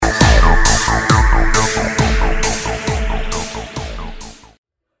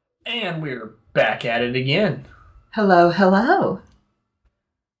And we're back at it again. Hello, hello.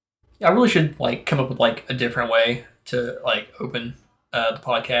 I really should come up with a different way to open the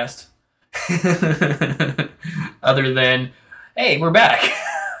podcast, other than, "Hey, we're back."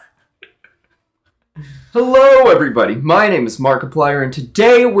 Hello, everybody. My name is Markiplier, and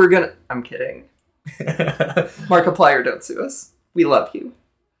today we're gonna... I'm kidding. Markiplier, don't sue us. We love you.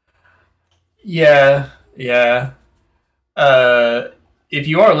 Yeah. If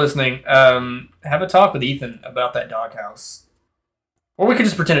you are listening, have a talk with Ethan about that doghouse. Or we could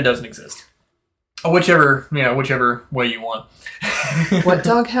just pretend it doesn't exist. Whichever way you want. What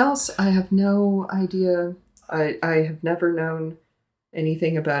doghouse? I have no idea. I have never known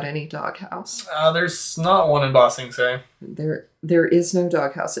anything about any doghouse. There's not one in Ba Sing Se. There is no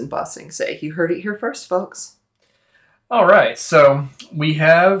doghouse in Ba Sing Se. You heard it here first, folks. All right, so we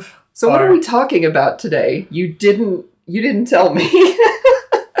have... So what are we talking about today? You didn't tell me.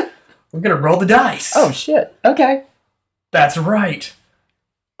 We're going to roll the dice. Oh, shit. Okay. That's right.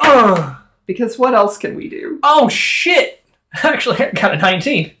 Because what else can we do? Oh, shit. Actually, I got a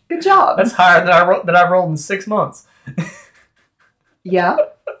 19. Good job. That's higher than I rolled in 6 months. Yeah.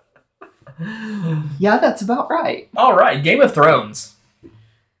 Yeah, that's about right. All right, Game of Thrones.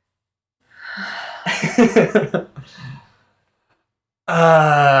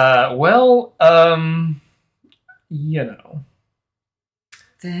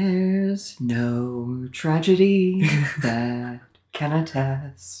 There's no tragedy that can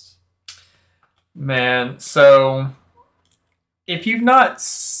attest. Man, so if you've not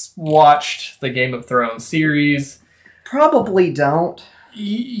watched the Game of Thrones series, probably don't.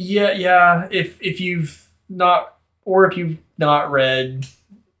 Yeah. If you've not read,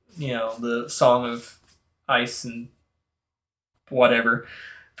 the Song of Ice and whatever,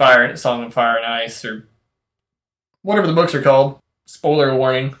 Song of Fire and Ice, or whatever the books are called. Spoiler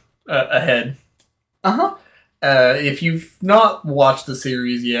warning ahead. If you've not watched the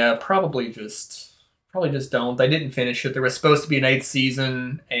series, probably just don't. They didn't finish it. There was supposed to be an 8th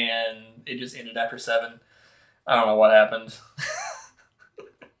season, and it just ended after 7. I don't know what happened.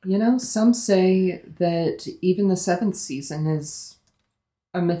 Some say that even the 7th season is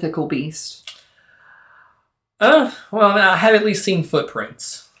a mythical beast. Well, I have at least seen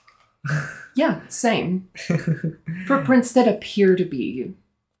footprints. Yeah, same. Footprints that appear to be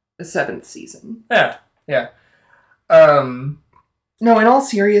the 7th season. Yeah. No, in all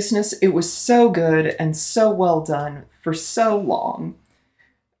seriousness, it was so good and so well done for so long.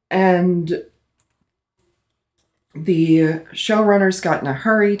 And the showrunners got in a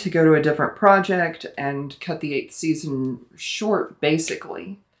hurry to go to a different project and cut the 8th season short,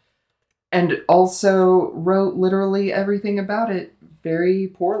 basically. And also wrote literally everything about it very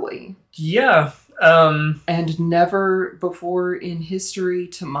poorly. Yeah. And never before in history,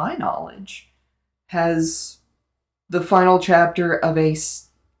 to my knowledge, has the final chapter of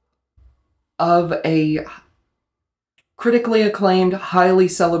a critically acclaimed, highly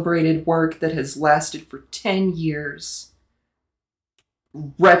celebrated work that has lasted for 10 years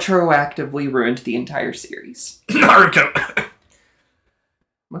retroactively ruined the entire series. Naruto.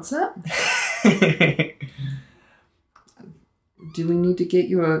 What's that? Do we need to get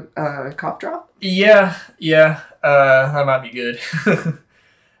you a cough drop? Yeah. That might be good.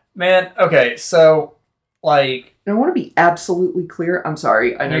 Man, okay, so, I want to be absolutely clear. I'm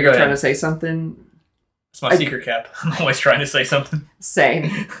sorry. I know you're trying to say something. It's my secret cap. I'm always trying to say something.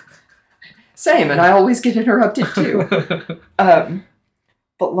 Same, and I always get interrupted too. But I'm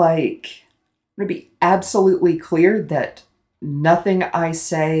going to be absolutely clear that nothing I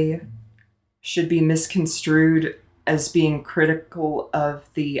say should be misconstrued as being critical of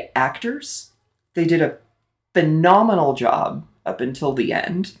the actors. They did a phenomenal job up until the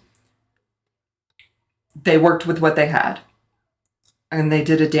end. They worked with what they had. And they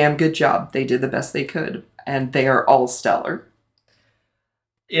did a damn good job. They did the best they could. And they are all stellar.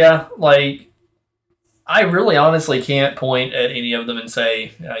 Yeah, I really honestly can't point at any of them and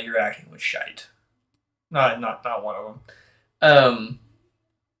say, your acting was shite. Not one of them.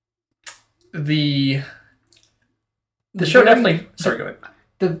 The show definitely... Sorry, go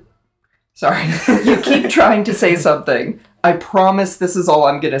ahead. Sorry. You keep trying to say something. I promise this is all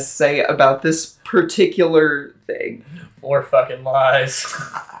I'm going to say about this particular thing. More fucking lies.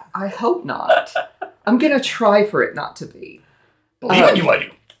 I hope not. I'm going to try for it not to be. Believe in you, I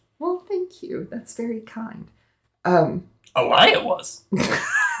do. Well, thank you. That's very kind. A lie it was.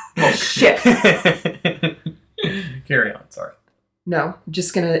 Well, shit. Carry on, sorry. No, I'm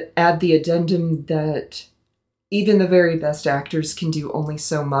just going to add the addendum that even the very best actors can do only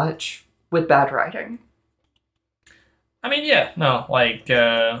so much with bad writing. I mean, yeah, no, like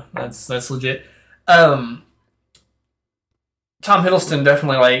that's legit. Um, Tom Hiddleston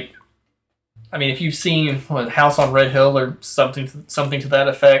definitely like. I mean, if you've seen House on Red Hill or something to that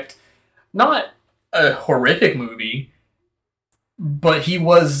effect, not a horrific movie, but he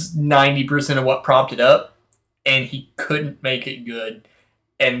was 90% of what propped it up, and he couldn't make it good.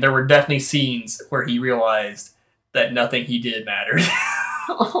 And there were definitely scenes where he realized that nothing he did mattered.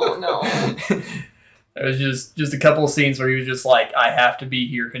 Oh no. It was just a couple of scenes where he was just like, I have to be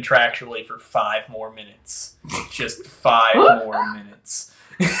here contractually for 5 more minutes. Just 5 more minutes.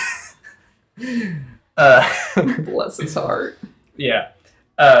 Bless his heart. Yeah.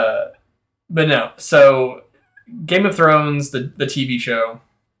 But no, so Game of Thrones, the TV show,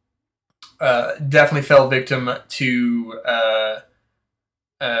 definitely fell victim to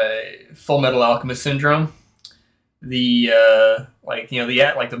Full Metal Alchemist syndrome. The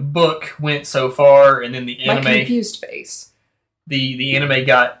the book went so far, and then the anime. My confused face. The anime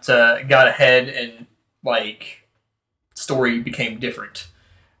got ahead, and like story became different.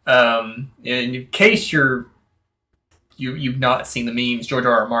 In case you've not seen the memes, George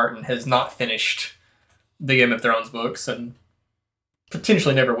R. R. Martin has not finished the Game of Thrones books, and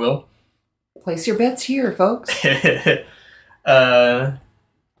potentially never will. Place your bets here, folks.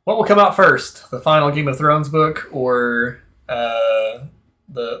 What will come out first? The final Game of Thrones book, or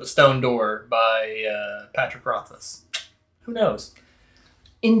the Stone Door by Patrick Rothfuss? Who knows?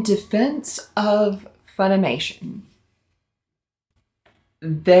 In defense of Funimation,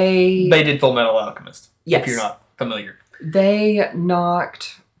 they did Full Metal Alchemist. Yes. If you're not familiar, they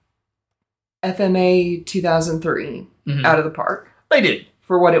knocked FMA 2003 out of the park. They did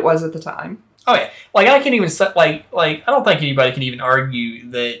for what it was at the time. Oh yeah, like I can even like I don't think anybody can even argue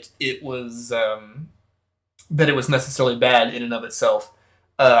that it was necessarily bad in and of itself.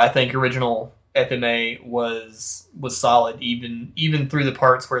 I think original FMA was solid even through the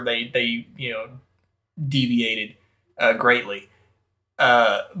parts where they deviated greatly.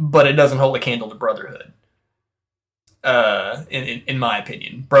 But it doesn't hold a candle to Brotherhood. In my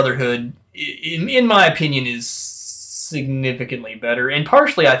opinion, Brotherhood, in my opinion, is significantly better, and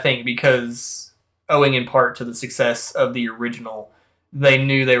partially I think because owing in part to the success of the original, they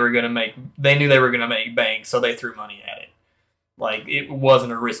knew they were going to make bank, so they threw money at it. Like, it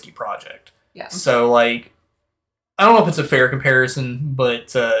wasn't a risky project. Yeah. So like, I don't know if it's a fair comparison, but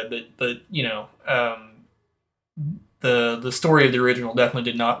the story of the original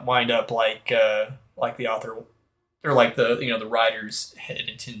definitely did not wind up like the author or like the writers had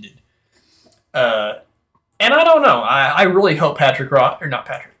intended. And I don't know. I really hope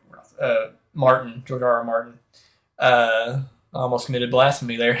Martin, George R. R. Martin. I almost committed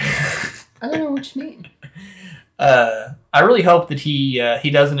blasphemy there. I don't know what you mean. I really hope that he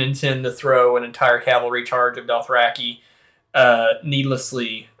doesn't intend to throw an entire cavalry charge of Dothraki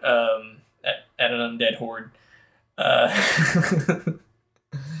needlessly at an undead horde.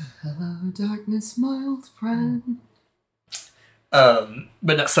 Hello, darkness, my old friend. But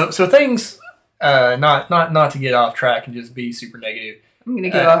no, so things. Not to get off track and just be super negative. I'm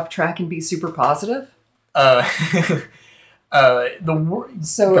gonna get off track and be super positive. FMA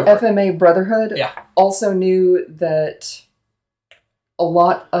Brotherhood also knew that a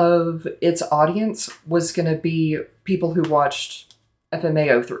lot of its audience was gonna be people who watched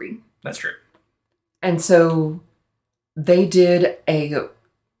FMA 03. That's true. And so they did a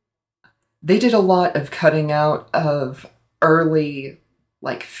lot of cutting out of early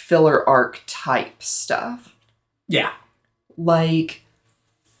like filler arc type stuff. Yeah. Like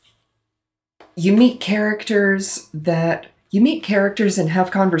you meet characters and have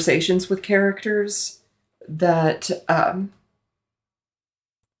conversations with characters that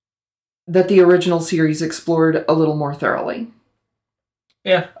the original series explored a little more thoroughly.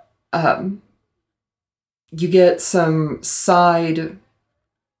 Yeah. You get some side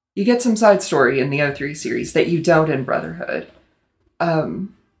story in the 03 series that you don't in Brotherhood. A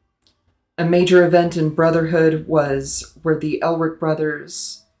major event in Brotherhood was where the Elric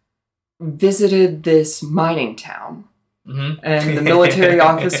brothers visited this mining town. Mm-hmm. And the military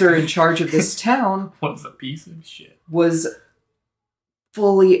officer in charge of this town was a piece of shit. Was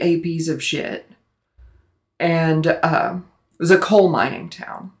fully a piece of shit. And it was a coal mining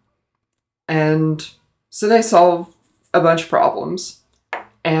town. And so they solve a bunch of problems.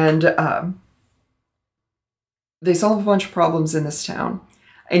 And they solve a bunch of problems in this town.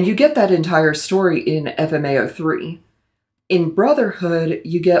 And you get that entire story in FMA 03. In Brotherhood,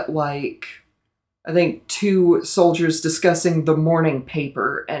 you get, like, I think 2 soldiers discussing the morning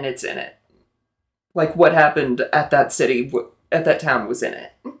paper, and it's in it. Like, what happened at that city, at that town was in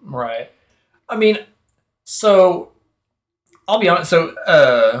it. Right. I mean, so I'll be honest. So,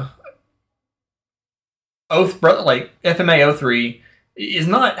 like FMA 03 is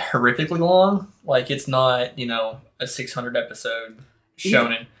not horrifically long. Like it's not, a 600 episode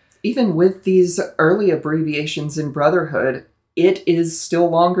shonen. Even with these early abbreviations in Brotherhood, it is still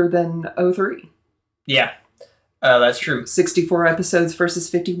longer than 03. Yeah, that's true. 64 episodes versus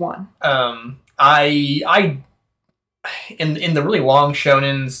 51. I in the really long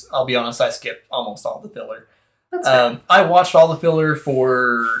shonens, I'll be honest, I skip almost all the filler. That's fair. I watched all the filler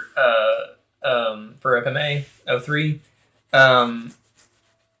for FMA 03.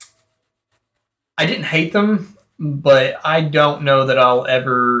 I didn't hate them, but I don't know that I'll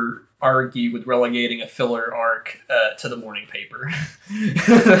ever argue with relegating a filler arc to the morning paper.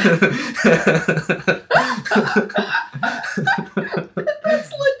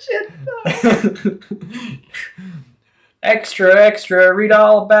 That's legit, though. Extra, read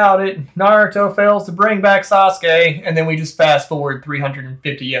all about it. Naruto fails to bring back Sasuke, and then we just fast forward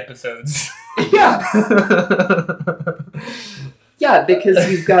 350 episodes. Yeah. Yeah,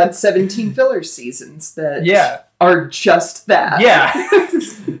 because you've got 17 filler seasons that are just that. Yeah.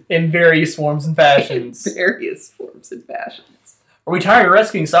 In various forms and fashions. In various forms and fashions. Are we tired of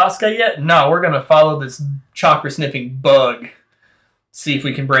rescuing Sasuke yet? No, we're going to follow this chakra-sniffing bug. See if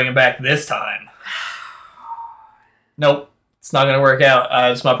we can bring him back this time. Nope. It's not going to work out.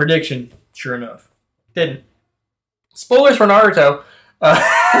 It's my prediction. Sure enough. Didn't. Spoilers for Naruto.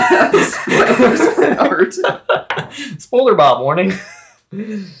 Spoilers for Naruto. Spoiler Bob warning.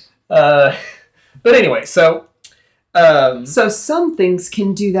 But anyway, so some things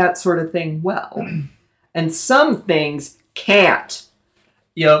can do that sort of thing well, and some things can't.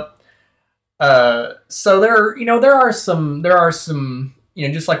 Yep. So there are some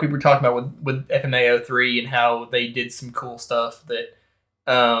just like we were talking about with FMA 03 and how they did some cool stuff that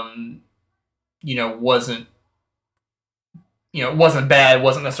wasn't bad,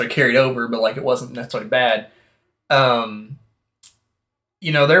 wasn't necessarily carried over, but like it wasn't necessarily bad. There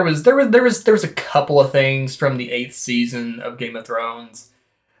was a couple of things from the 8th season of Game of Thrones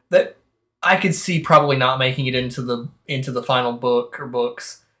that I could see probably not making it into the final book or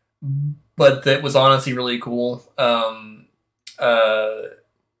books, but that was honestly really cool.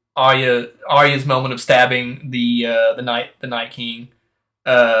 Arya's moment of stabbing the Night King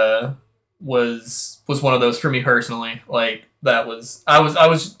was one of those for me personally. Like that was I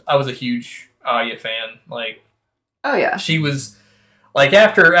was a huge Arya fan. Like, oh yeah, she was like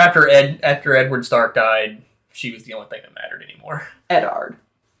after Edward Stark died, she was the only thing that mattered anymore. Edward,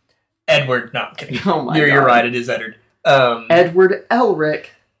 no, I'm kidding. Oh my God. You're right, it is Eddard. Edward Elric,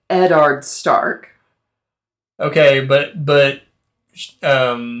 Eddard Stark. Okay, but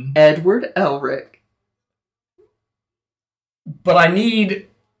Edward Elric. But I need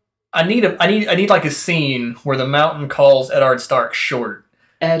like a scene where the Mountain calls Eddard Stark short.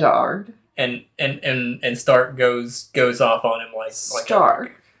 Eddard. And Stark goes off on him like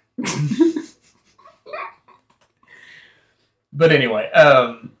Stark. But anyway,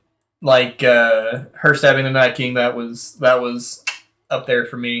 her stabbing the Night King, that was up there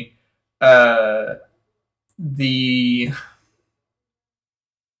for me.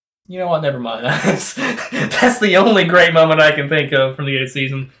 You know what? Never mind. That's the only great moment I can think of from the 8th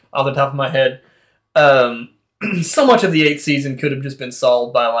season off the top of my head. So much of the 8th season could have just been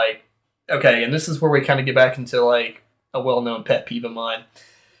solved by okay, and this is where we kind of get back into a well-known pet peeve of mine.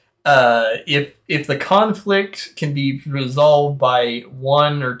 If the conflict can be resolved by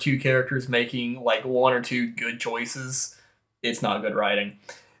one or two characters making one or two good choices, it's not good writing.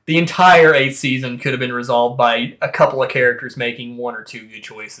 The entire 8th season could have been resolved by a couple of characters making one or two good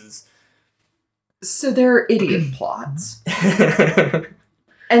choices. So there are idiot plots.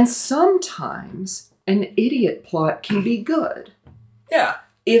 And sometimes an idiot plot can be good. Yeah.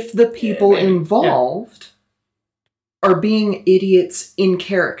 If the people involved are being idiots in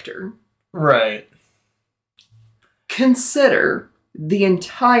character. Right. Consider the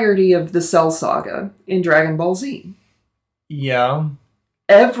entirety of the Cell Saga in Dragon Ball Z. Yeah.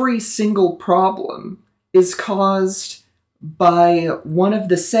 Every single problem is caused by one of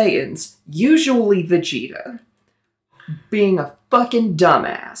the Saiyans, usually Vegeta, being a fucking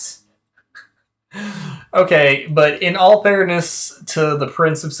dumbass. Okay, but in all fairness to the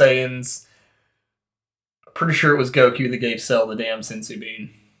Prince of Saiyans, I'm pretty sure it was Goku that gave Cell the damn Senzu Bean.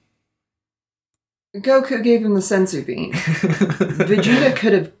 Goku gave him the Senzu Bean. Vegeta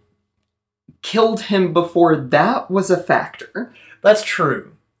could have killed him before that was a factor. That's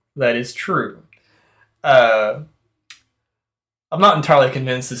true. That is true. I'm not entirely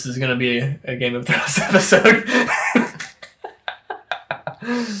convinced this is going to be a Game of Thrones episode.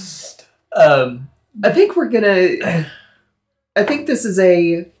 I think we're gonna I think this is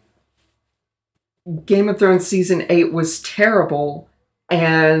a Game of Thrones season 8 was terrible,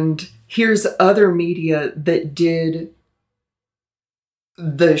 and here's other media that did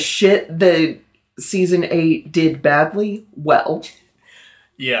the shit that season 8 did badly well.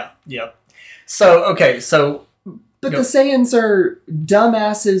 Yeah, yep. So, okay, so... But the Saiyans are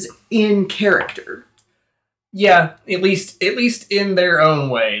dumbasses in character. Yeah, at least in their own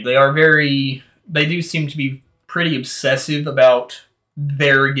way. They do seem to be pretty obsessive about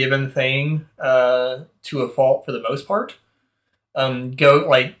their given thing, to a fault for the most part. For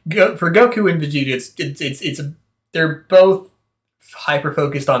Goku and Vegeta, they're both hyper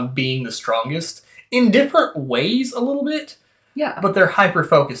focused on being the strongest in different ways a little bit. Yeah, but they're hyper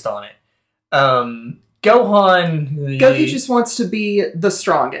focused on it. Goku just wants to be the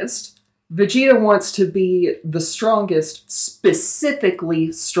strongest. Vegeta wants to be the strongest,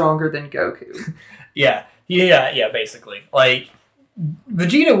 specifically stronger than Goku. Yeah, basically. Like,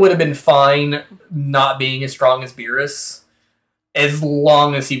 Vegeta would have been fine not being as strong as Beerus as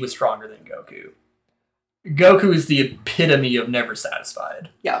long as he was stronger than Goku. Goku is the epitome of never satisfied.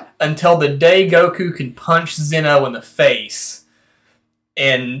 Yeah. Until the day Goku can punch Zeno in the face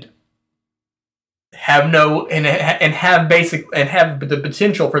and have have the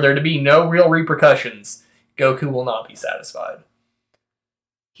potential for there to be no real repercussions, Goku will not be satisfied.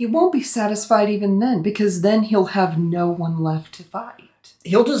 He won't be satisfied even then, because then he'll have no one left to fight.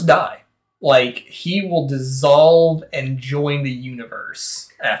 He'll just die. Like, he will dissolve and join the universe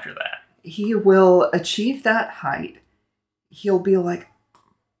after that. He will achieve that height. He'll be like,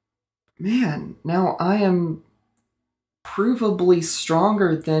 man, now I am provably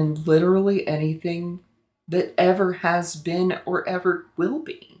stronger than literally anything that ever has been or ever will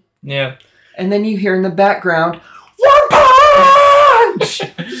be. Yeah. And then you hear in the background, one punch!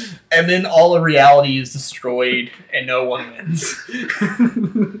 And then all of reality is destroyed and no one wins.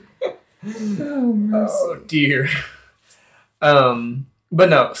 Oh, dear. But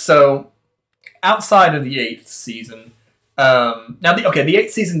no, so outside of the 8th season, the 8th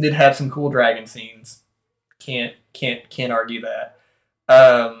season did have some cool dragon scenes. Can't argue that.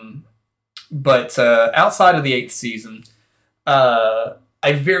 But outside of the 8th season, I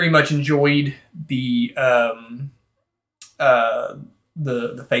very much enjoyed the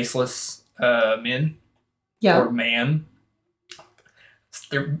faceless men. Yeah. Or man.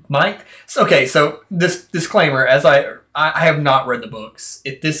 So this disclaimer, as I have not read the books.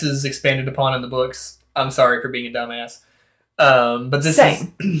 If this is expanded upon in the books, I'm sorry for being a dumbass. But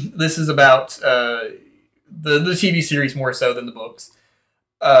this is about the TV series more so than the books.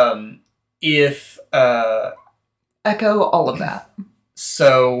 Echo all of that.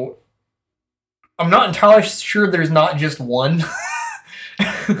 So I'm not entirely sure there's not just one.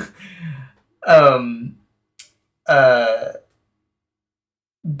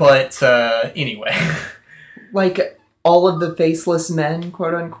 But anyway. Like, all of the faceless men,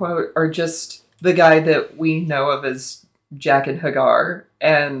 quote unquote, are just the guy that we know of as Jack and Hagar,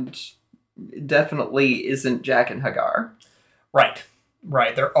 and definitely isn't Jack and Hagar. Right.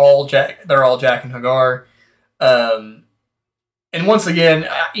 They're all Jack and Hagar. And once again,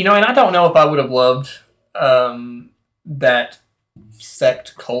 and I don't know if I would have loved that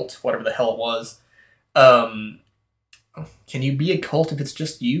sect cult, whatever the hell it was. Can you be a cult if it's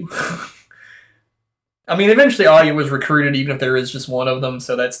just you? I mean, eventually Aya was recruited, even if there is just one of them.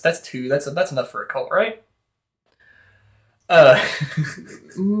 So that's two. That's enough for a cult, right? I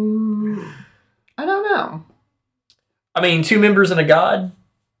don't know. I mean, 2 members and a god.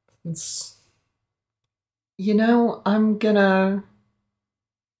 It's. I'm gonna.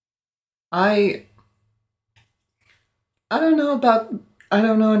 I don't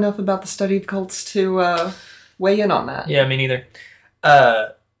know enough about the study of cults to weigh in on that. Yeah, me neither.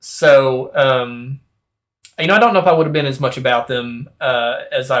 I don't know if I would have been as much about them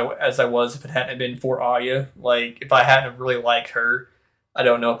as I was if it hadn't been for Aya. Like, if I hadn't really liked her, I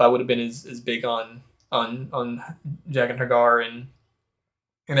don't know if I would have been as big on Jack and Hagar and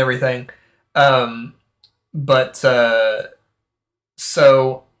everything.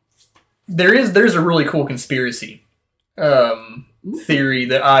 So there's a really cool conspiracy theory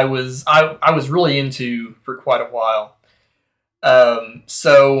that I was really into for quite a while.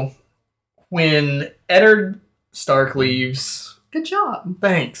 So when Eddard Stark leaves, good job,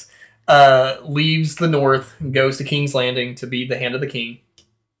 thanks, leaves the North and goes to King's Landing to be the Hand of the King,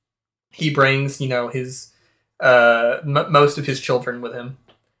 he brings his most of his children with him,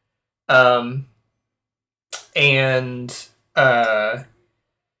 and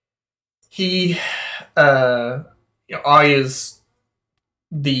he Arya's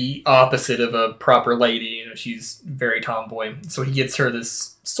the opposite of a proper lady. You know, she's very tomboy. So he gets her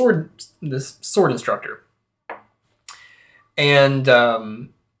this sword instructor, and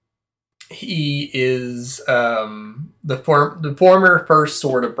he is the former First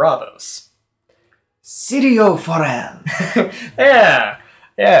Sword of Bravos. Sirio Forel.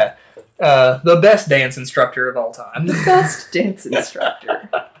 yeah. The best dance instructor of all time. The best dance instructor.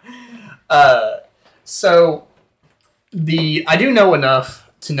 So I do know enough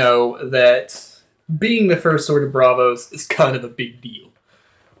to know that being the First Sword of Bravos is kind of a big deal.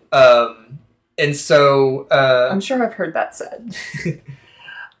 And so I'm sure I've heard that said.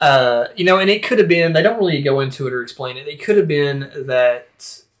 And it could have been, they don't really go into it or explain it. It could have been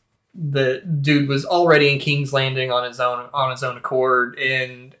that the dude was already in King's Landing on his own accord,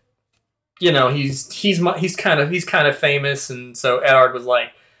 and he's kind of famous, and so Eddard was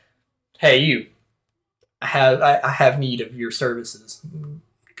like, "Hey, you, I have need of your services.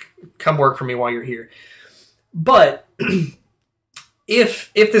 Come work for me while you're here." But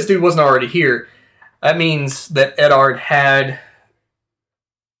if this dude wasn't already here, that means that Eddard had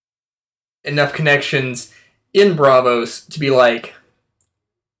enough connections in Bravos to be like,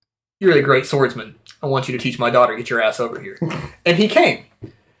 "You're a great swordsman. I want you to teach my daughter. Get your ass over here." And he came.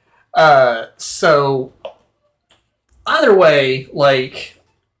 So either way, like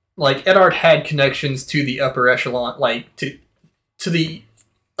Eddard had connections to the upper echelon, like to the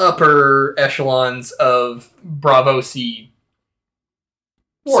upper echelons of Bravosi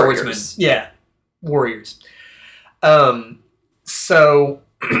swordsmen. Yeah, warriors. So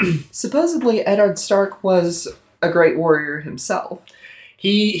supposedly Eddard Stark was a great warrior himself.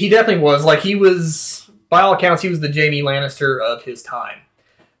 He definitely was. Like, he was, by all accounts, he was the Jaime Lannister of his time.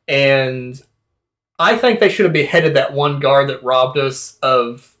 And I think they should have beheaded that one guard that robbed us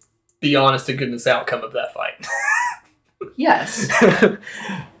of the honest-to-goodness outcome of that fight. Yes.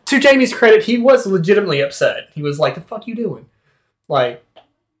 To Jaime's credit, he was legitimately upset. He was like, "The fuck you doing?" Like,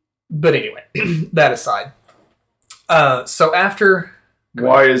 but anyway, that aside. So after...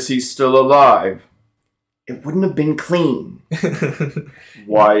 Why is he still alive? It wouldn't have been clean.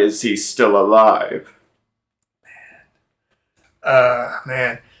 Why is he still alive?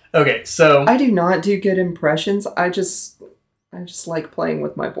 Man. Okay, so... I do not do good impressions. I just like playing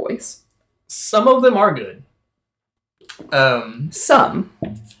with my voice. Some of them are good. Some.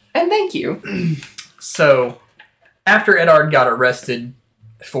 And thank you. So, after Eddard got arrested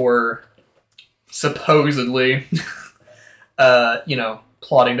for supposedly,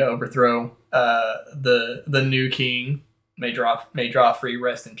 plotting to overthrow the new king, may Joffrey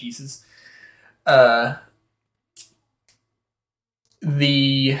rest in pieces.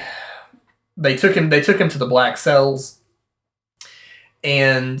 They took him to the Black Cells,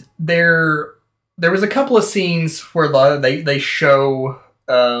 and there was a couple of scenes where they show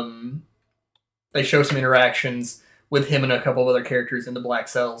some interactions with him and a couple of other characters in the Black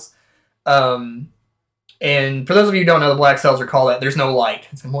Cells. And for those of you who don't know, the Black Cells are called that. There's no light.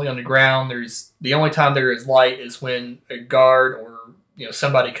 It's completely underground. The only time there is light is when a guard or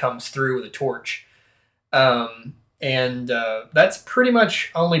somebody comes through with a torch. And that's pretty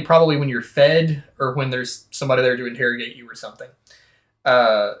much only probably when you're fed or when there's somebody there to interrogate you or something.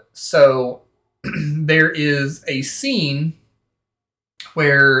 So there is a scene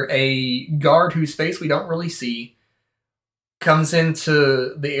where a guard whose face we don't really see comes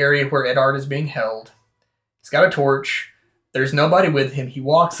into the area where Eddard is being held. He's got a torch. There's nobody with him. He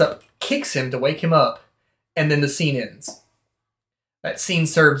walks up, kicks him to wake him up, and then the scene ends. That scene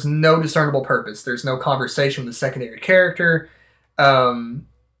serves no discernible purpose. There's no conversation with the secondary character,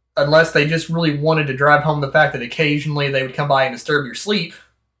 unless they just really wanted to drive home the fact that occasionally they would come by and disturb your sleep.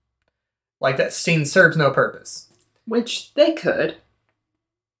 Like, that scene serves no purpose. Which they could.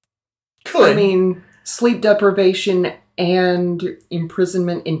 Could. I mean, sleep deprivation and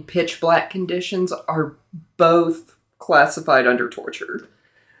imprisonment in pitch black conditions are both classified under torture.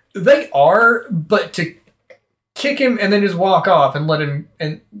 They are, but to kick him and then just walk off and let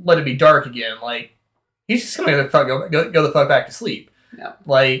it be dark again, like, he's just gonna go the fuck back to sleep. Yeah.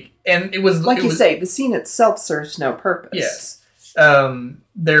 Like, and it was like you say, the scene itself serves no purpose. Yes.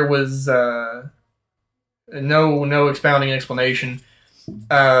 There was no expounding explanation.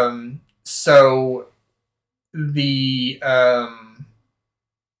 So the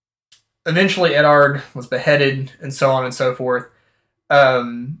eventually Eddard was beheaded and so on and so forth.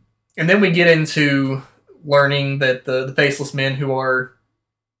 And then we get into learning that the Faceless Men, who are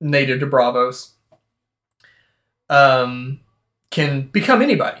native to Bravos, can become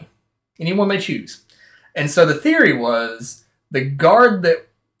anybody. Anyone they choose. And so the theory was the guard that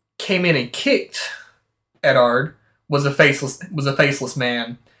came in and kicked Eddard was a faceless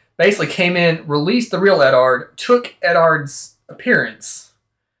man. Basically came in, released the real Eddard, took Eddard's appearance,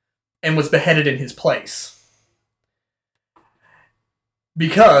 and was beheaded in his place.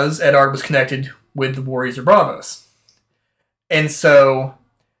 Because Eddard was connected with the Warriors of Braavos. And so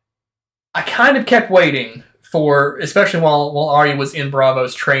I kind of kept waiting for, especially while Arya was in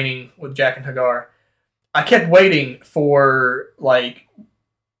Braavos training with Jack and Hagar, I kept waiting for, like,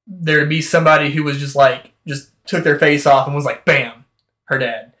 there to be somebody who was just took their face off and was like, bam, her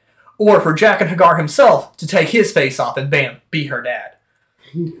dad. Or for Jack and Hagar himself to take his face off and bam, be her dad.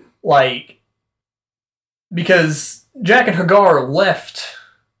 Like, because Jack and Hagar left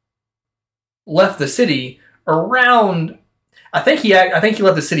the city around, I think he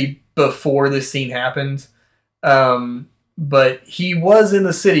left the city before this scene happened. But he was in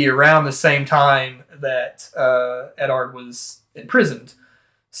the city around the same time that Eddard was imprisoned.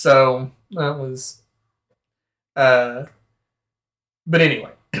 So that was but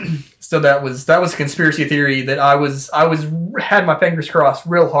anyway. So that was a conspiracy theory that I had my fingers crossed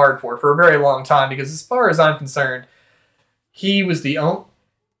real hard for a very long time, because as far as I'm concerned, he was the only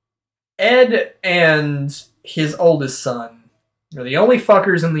Ed and his oldest son are the only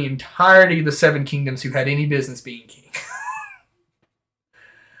fuckers in the entirety of the Seven Kingdoms who had any business being king.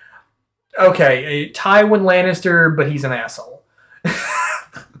 Okay, Tywin Lannister, but he's an asshole.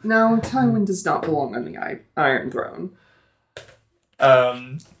 No, Tywin does not belong on the Iron Throne.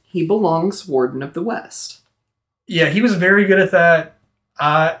 He belongs Warden of the West. Yeah, he was very good at that.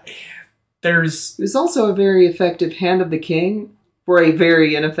 He was also a very effective Hand of the King for a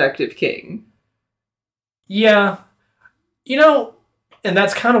very ineffective king. Yeah. You know, and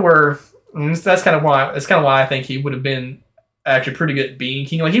that's kind of why I think he would have been actually pretty good at being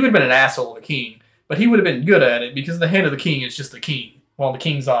king. Like, he would have been an asshole of a king, but he would have been good at it because the Hand of the King is just the king, while the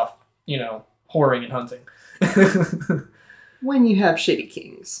king's off, whoring and hunting. When you have shitty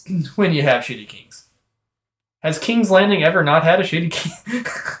kings. When you have shitty kings. Has King's Landing ever not had a shitty king?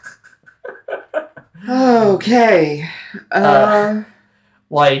 Okay.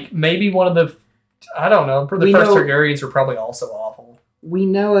 Like, maybe one of the... I don't know. The first Targaryens were probably also awful. We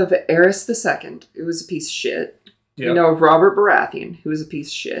know of Aerys II, who was a piece of shit. Yep. We know of Robert Baratheon, who was a piece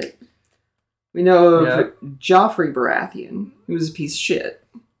of shit. We know of Joffrey Baratheon, who was a piece of shit.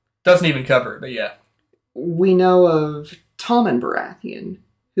 Doesn't even cover it, but yeah. We know of Tommen Baratheon,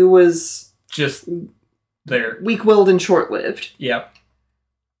 who was... just there. Weak-willed and short-lived. Yep.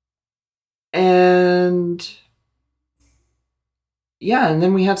 And... yeah, and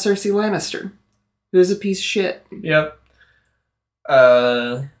then we have Cersei Lannister, who is a piece of shit. Yep.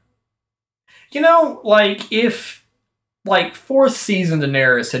 If, fourth season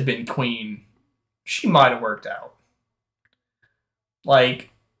Daenerys had been queen, she might have worked out.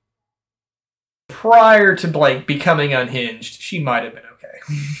 Prior to, becoming unhinged, she might have been okay.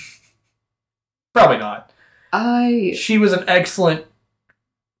 Probably not. She was an excellent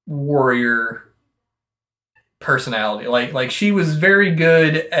warrior personality. She was very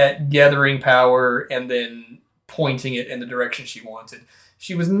good at gathering power and then pointing it in the direction she wanted.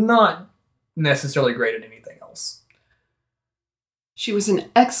 She was not necessarily great at anything else. She was an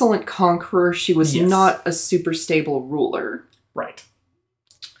excellent conqueror. She was not a super stable ruler. Right.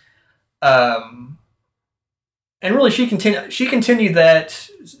 And really, she continued that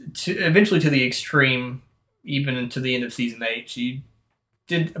eventually to the extreme, even into the end of season 8. She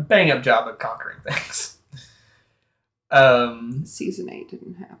did a bang-up job of conquering things. Season 8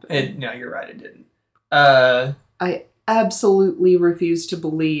 didn't happen. No, you're right, it didn't. I absolutely refuse to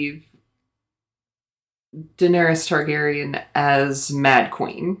believe Daenerys Targaryen as Mad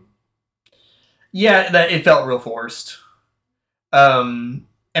Queen. Yeah, it felt real forced. And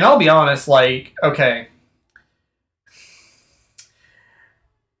I'll be honest, okay.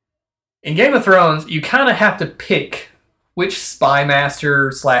 In Game of Thrones, you kind of have to pick which spy master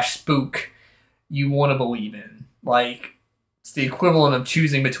 / spook you want to believe in. It's the equivalent of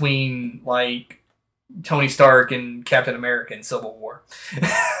choosing between, Tony Stark and Captain America in Civil War.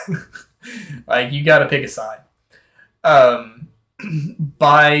 You gotta pick a side. By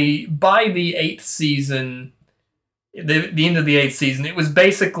the 8th season, the end of the 8th season, it was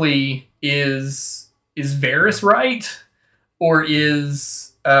basically, is Varys right? Or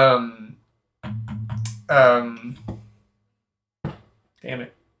is, damn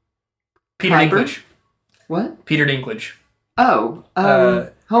it. Peter Piper? Dinklage. What? Peter Dinklage. Oh,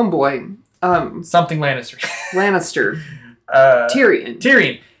 homeboy. Something Lannister. Lannister. Tyrion.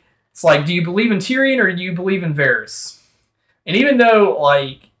 Tyrion. It's do you believe in Tyrion or do you believe in Varys? And even though,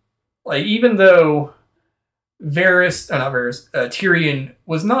 Tyrion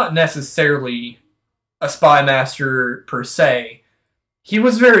was not necessarily a spy master per se, he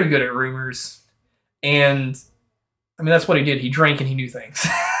was very good at rumors. And, I mean, that's what he did. He drank and he knew things.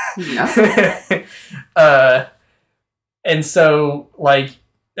 Yeah. And so, like,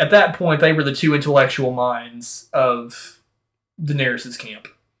 at that point, they were the two intellectual minds of Daenerys' camp.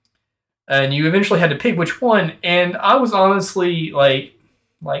 And you eventually had to pick which one. And I was honestly, like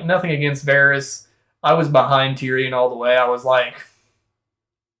nothing against Varys. I was behind Tyrion all the way. I was like,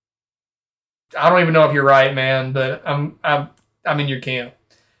 I don't even know if you're right, man, but I'm in your camp.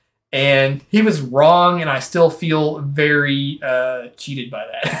 And he was wrong, and I still feel very cheated by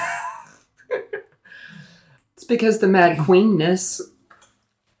that. It's because the Mad Queenness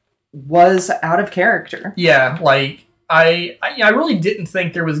was out of character. Yeah, like I really didn't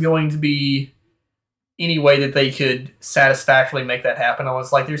think there was going to be any way that they could satisfactorily make that happen. I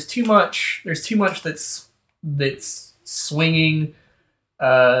was like, there's too much that's swinging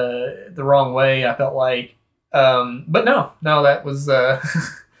the wrong way. I felt like, but no, that was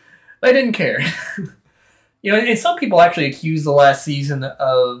they didn't care. And some people actually accuse the last season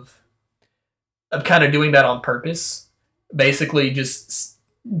of kind of doing that on purpose, basically just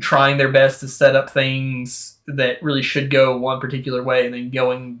trying their best to set up things that really should go one particular way and then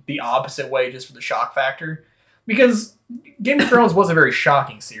going the opposite way just for the shock factor. Because Game of Thrones was a very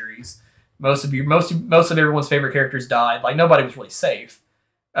shocking series. Most of everyone's favorite characters died. Like, nobody was really safe.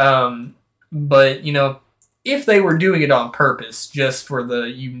 But if they were doing it on purpose just for the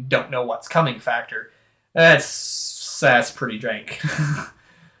you don't know what's coming factor, that's pretty jank.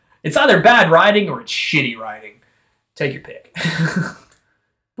 It's either bad writing or it's shitty writing. Take your pick.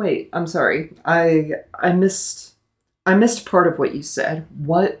 Wait, I'm sorry. I missed part of what you said.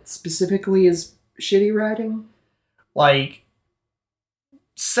 What specifically is shitty writing? Like,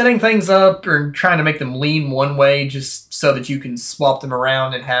 setting things up or trying to make them lean one way just so that you can swap them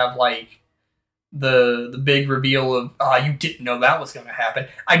around and have, like, the big reveal of, you didn't know that was going to happen.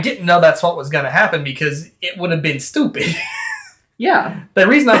 I didn't know that's what was going to happen because it would have been stupid. Yeah. The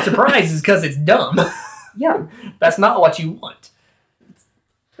reason I'm surprised is because it's dumb. Yeah. That's not what you want.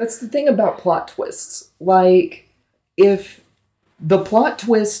 That's the thing about plot twists. Like, if the plot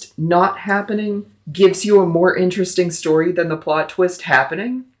twist not happening gives you a more interesting story than the plot twist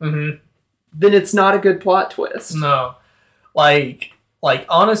happening, then it's not a good plot twist. No. Like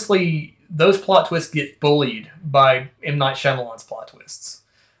honestly, those plot twists get bullied by M. Night Shyamalan's plot twists.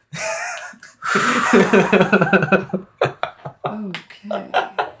 Okay.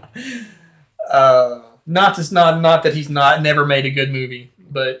 Not that he's never made a good movie,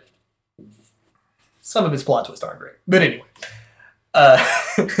 but some of his plot twists aren't great. But anyway,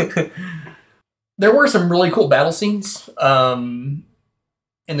 there were some really cool battle scenes in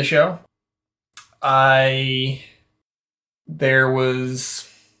the show. There was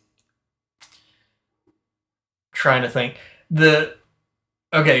trying to think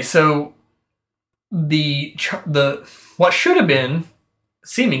so the what should have been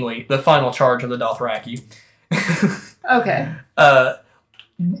seemingly the final charge of the Dothraki. Okay.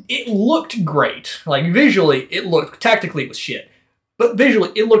 It looked great. Like, visually, tactically it was shit. But visually,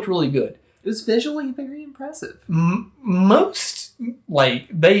 it looked really good. It was visually very impressive.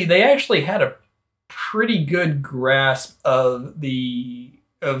 They actually had a pretty good grasp of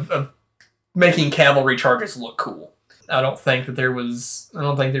of making cavalry charges look cool. I don't think there was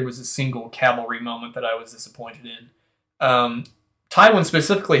a single cavalry moment that I was disappointed in. Tywin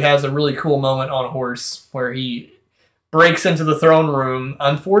specifically has a really cool moment on a horse where he breaks into the throne room,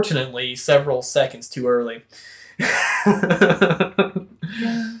 unfortunately, several seconds too early.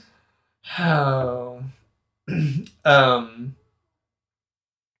 Oh.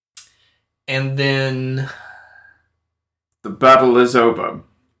 And then The battle is over.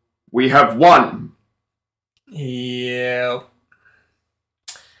 We have won. Yep.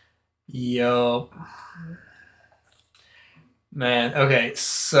 Man, okay,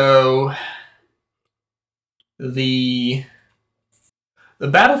 so the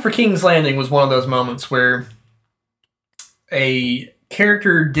battle for King's Landing was one of those moments where a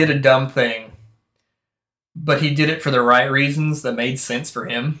character did a dumb thing, but he did it for the right reasons that made sense for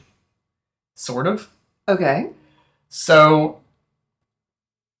him. Sort of. Okay. So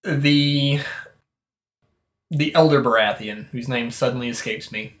the Elder Baratheon, whose name suddenly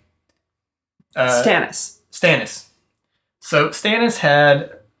escapes me. Stannis. So Stannis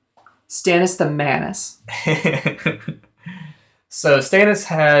had... Stannis the Manus. So Stannis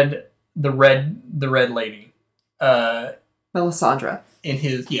had the red lady. Melisandre. In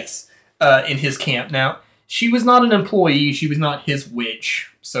his camp. Now, she was not an employee. She was not his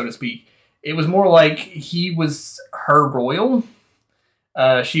witch, so to speak. It was more like he was her royal.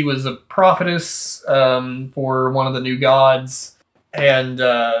 She was a prophetess for one of the new gods, and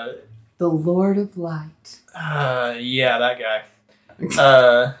The Lord of Light. yeah, that guy.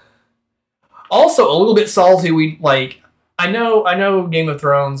 Also, a little bit salty. I know. Game of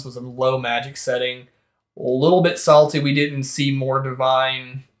Thrones was a low magic setting. A little bit salty. We didn't see more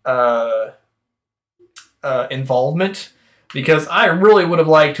divine involvement, because I really would have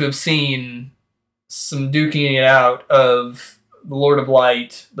liked to have seen some duking it out of the Lord of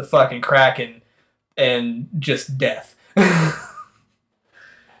Light, the fucking Kraken, and just death.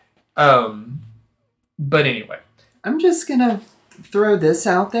 But anyway. I'm just gonna throw this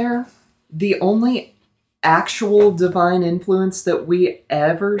out there. The only actual divine influence that we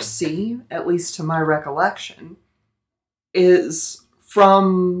ever see, at least to my recollection, is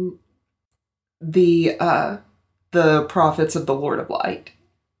from the prophets of the Lord of Light.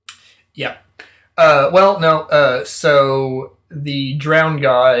 Yeah. Well, no. So the drowned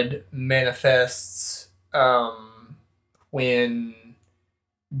god manifests when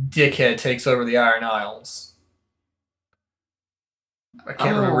Dickhead takes over the Iron Isles. I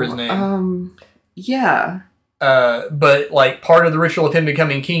can't remember his name. Yeah. But like part of the ritual of him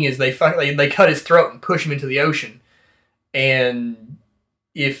becoming king is they cut his throat and push him into the ocean. And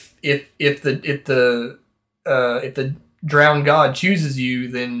if the drowned god chooses you,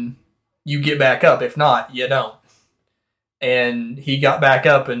 then you get back up. If not, you don't. And he got back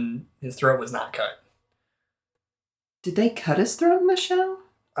up, and his throat was not cut. Did they cut his throat in the show?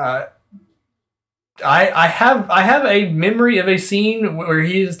 I have a memory of a scene where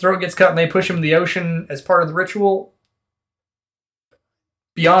his throat gets cut and they push him in the ocean as part of the ritual.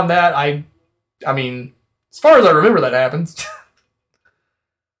 Beyond that, I mean, as far as I remember, that happens.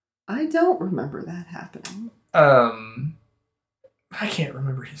 I don't remember that happening. I can't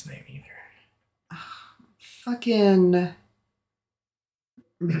remember his name either. Fucking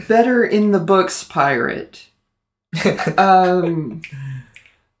better in the books pirate.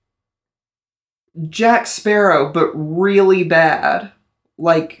 Jack Sparrow, but really bad.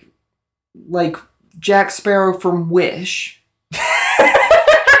 Like Jack Sparrow from Wish.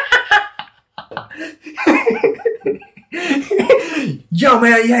 Yo,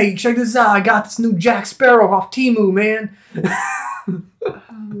 man, hey, check this out. I got this new Jack Sparrow off Temu, man.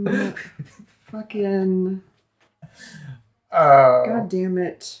 Fucking... God damn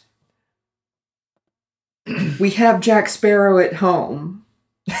it. We have Jack Sparrow at home.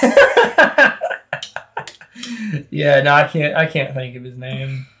 Yeah, no, I can't think of his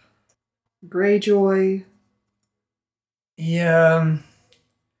name. Greyjoy. Yeah.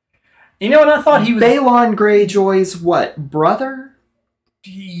 You know, and I thought he was... Balon Greyjoy's what, brother?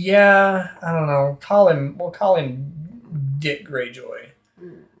 Yeah, I don't know. We'll call him Dick Greyjoy.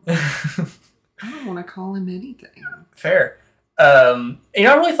 I don't want to call him anything. Fair. I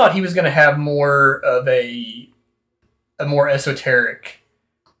really thought he was going to have more of a more esoteric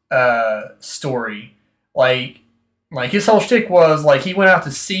story. Like his whole shtick was like he went out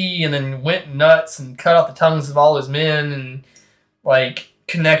to sea and then went nuts and cut off the tongues of all his men and like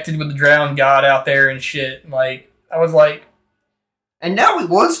connected with the drowned god out there and shit. Like I was like, and now he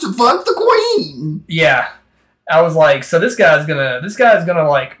wants to fuck the queen. Yeah, I was like, so this guy's gonna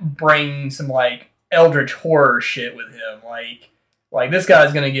like bring some like eldritch horror shit with him. Like this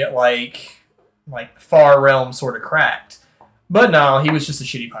guy's gonna get like far realm sort of cracked. But no, he was just a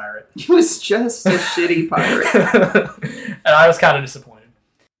shitty pirate. He was just a shitty pirate. And I was kind of disappointed.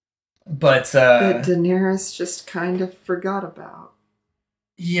 But Daenerys just kind of forgot about.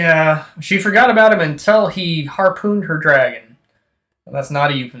 Yeah, she forgot about him until he harpooned her dragon. And that's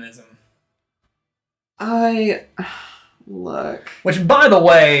not a euphemism. Look. Which, by the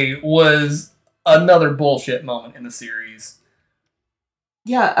way, was another bullshit moment in the series.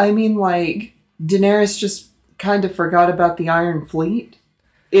 Yeah, I mean, like, Daenerys just kind of forgot about the Iron Fleet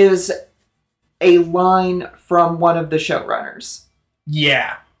is a line from one of the showrunners.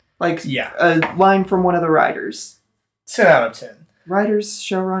 Yeah. Yeah. A line from one of the writers. 10 out of 10. Writers,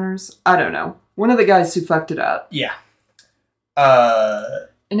 showrunners? I don't know. One of the guys who fucked it up. Yeah.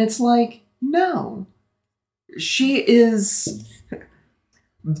 And it's like, no. She is...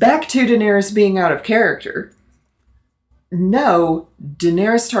 Back to Daenerys being out of character. No,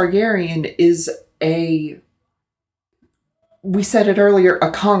 Daenerys Targaryen is we said it earlier,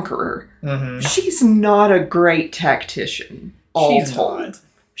 a conqueror. Mm-hmm. She's not a great tactician. She's not.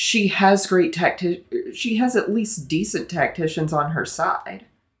 She has she has at least decent tacticians on her side.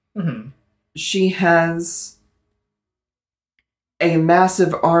 Mm-hmm. She has a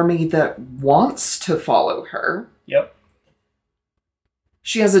massive army that wants to follow her. Yep.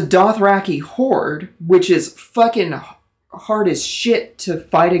 She has a Dothraki horde, which is fucking hard as shit to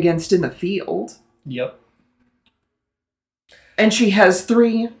fight against in the field. Yep. And she has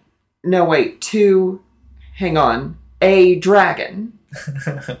a dragon.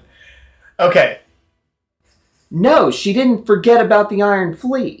 Okay. No, she didn't forget about the Iron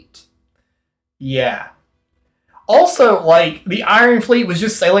Fleet. Yeah. Also, like, the Iron Fleet was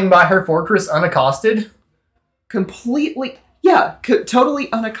just sailing by her fortress unaccosted. Completely, totally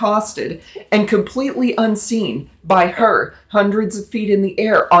unaccosted and completely unseen by her, hundreds of feet in the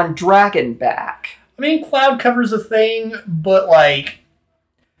air on dragon back. I mean, cloud cover's a thing, but, like,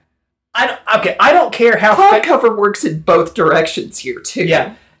 I don't care how cloud cover works in both directions here too.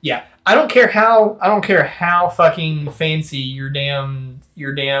 Yeah. I don't care how fucking fancy your damn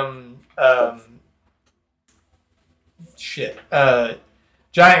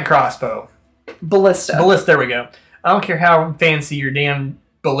giant crossbow. Ballista, there we go. I don't care how fancy your damn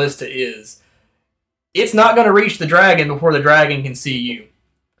ballista is. It's not going to reach the dragon before the dragon can see you.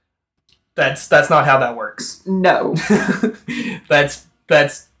 That's not how that works. No.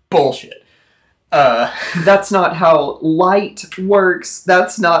 That's bullshit. That's not how light works.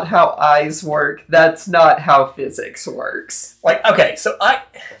 That's not how eyes work. That's not how physics works. Like, okay, so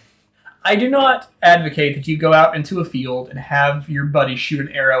I do not advocate that you go out into a field and have your buddy shoot an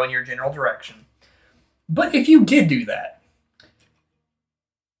arrow in your general direction. But if you did do that,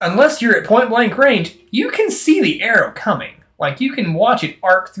 unless you're at point blank range, you can see the arrow coming. Like, you can watch it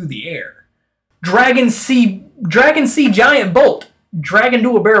arc through the air. Dragon see giant bolt. Dragon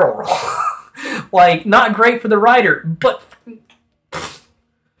do a barrel roll. Like, not great for the rider, but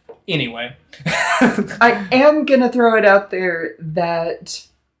anyway. I am gonna throw it out there that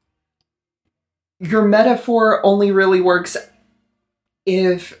your metaphor only really works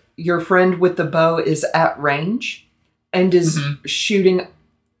if your friend with the bow is at range and is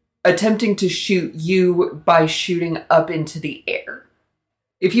attempting to shoot you by shooting up into the air.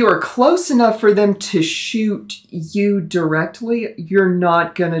 If you are close enough for them to shoot you directly, you're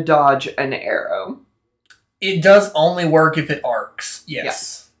not going to dodge an arrow. It does only work if it arcs,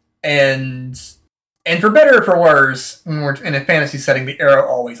 yes. Yeah. And for better or for worse, when we're in a fantasy setting, the arrow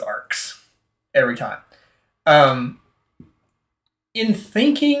always arcs. Every time. In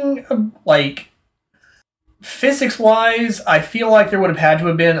thinking of, like, physics-wise, I feel like there would have had to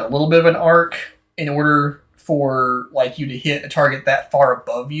have been a little bit of an arc in order for, like, you to hit a target that far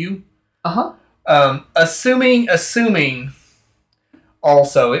above you. Assuming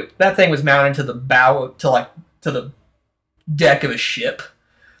also that thing was mounted to the bow to the deck of a ship.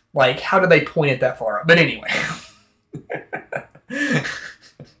 Like, how did they point it that far up? But anyway.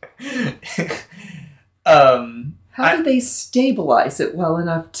 How did they stabilize it well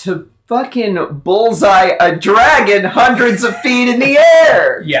enough to fucking bullseye a dragon hundreds of feet in the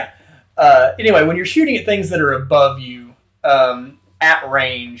air? Yeah. Anyway, when you're shooting at things that are above you, at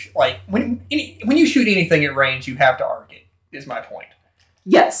range, like when you shoot anything at range, you have to arc it. Is my point.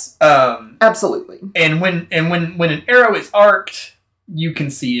 Yes. Absolutely. And when an arrow is arced, you can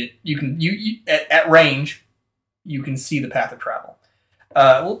see it. You can at range, you can see the path of travel.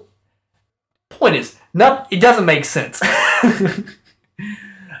 Well, point is, it doesn't make sense.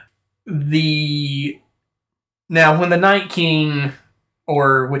 Now when the Night King,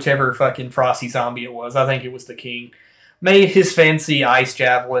 or whichever fucking frosty zombie it was, I think it was the king, made his fancy ice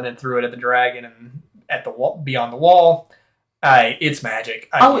javelin and threw it at the dragon and at the wall, beyond the wall. It's magic.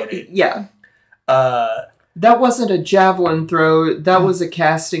 I get it. Yeah. That wasn't a javelin throw. That was a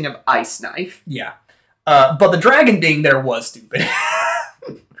casting of ice knife. Yeah. But the dragon being there was stupid.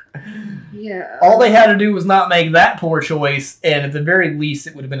 Yeah. All they had to do was not make that poor choice, and at the very least,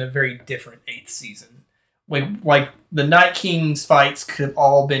 it would have been a very different 8th season. Like the Night King's fights could have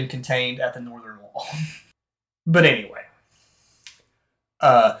all been contained at the Northern Wall. But anyway.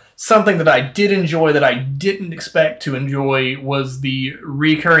 Something that I did enjoy that I didn't expect to enjoy was the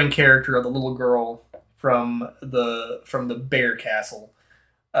recurring character of the little girl from the bear castle,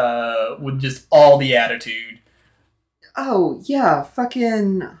 with just all the attitude. Oh yeah,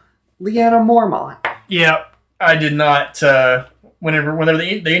 fucking Lyanna Mormont. Yeah, I did not. Whenever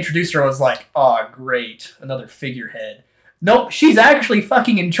they introduced her, I was like, "Oh, great, another figurehead." Nope, she's actually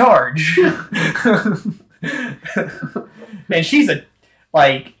fucking in charge. And she's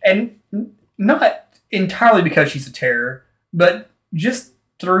and not entirely because she's a terror, but just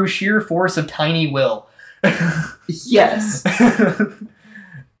through sheer force of tiny will. Yes.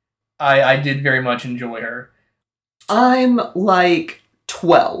 I did very much enjoy her. I'm like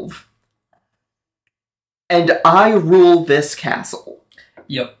 12. And I rule this castle.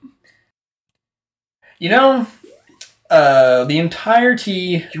 Yep. You know, the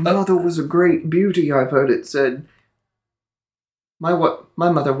entirety... Your mother was a great beauty, I've heard it said. My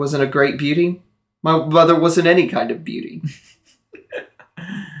mother wasn't a great beauty. My mother wasn't any kind of beauty.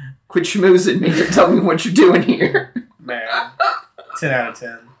 Quit schmoozing me and tell me what you're doing here. Man, 10 out of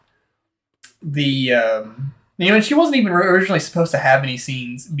 10. And she wasn't even originally supposed to have any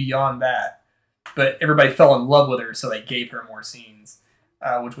scenes beyond that, but everybody fell in love with her, so they gave her more scenes,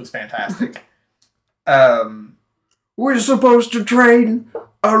 which was fantastic. We're supposed to train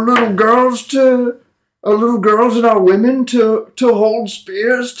our little girls and our women to hold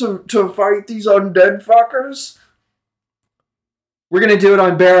spears to fight these undead fuckers. We're gonna do it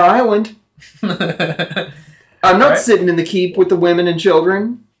on Bear Island. I'm not Right. sitting in the keep with the women and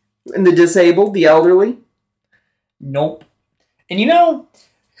children, and the disabled, the elderly. Nope. And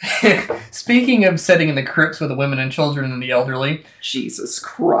speaking of sitting in the crypts with the women and children and the elderly, Jesus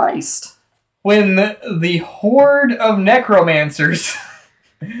Christ. when the horde of necromancers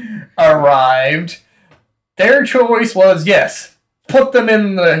arrived, their choice was, yes, put them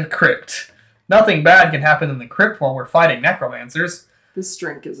in the crypt. Nothing bad can happen in the crypt while we're fighting necromancers. This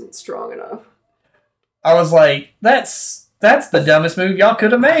drink isn't strong enough. I was like, that's the dumbest move y'all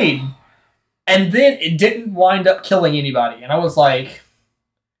could have made. And then it didn't wind up killing anybody. And I was like,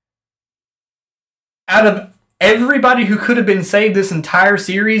 out of everybody who could have been saved this entire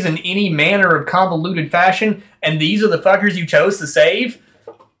series in any manner of convoluted fashion, and these are the fuckers you chose to save?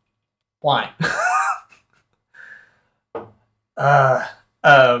 Why?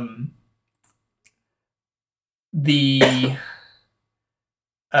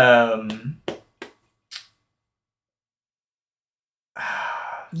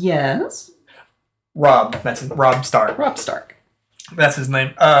 Yes? Rob. That's Rob Stark. Rob Stark. That's his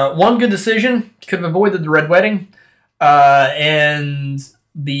name. One good decision. Could have avoided the Red Wedding. And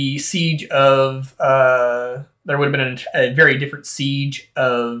the siege of... there would have been a very different siege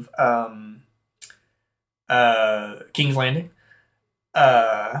of King's Landing.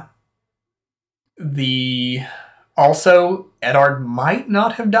 Also, Eddard might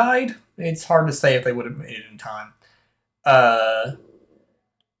not have died. It's hard to say if they would have made it in time.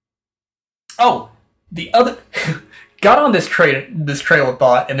 The other... got on this trail of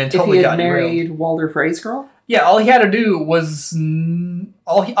thought and then totally got If he had married Walder Frey's girl? Yeah, all he had to do was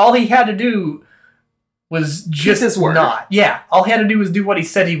all he had to do was just his word. not. Yeah, all he had to do was do what he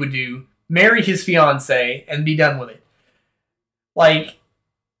said he would do, marry his fiancée, and be done with it. Like,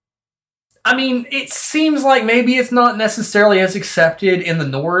 I mean, it seems like maybe it's not necessarily as accepted in the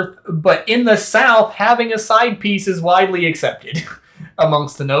North, but in the South, having a side piece is widely accepted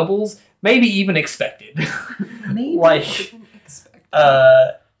amongst the nobles, maybe even expected. Maybe. Like,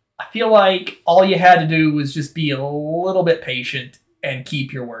 I feel like all you had to do was just be a little bit patient and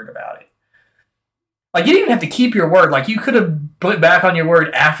keep your word about it. Like, you didn't even have to keep your word. Like, you could have put back on your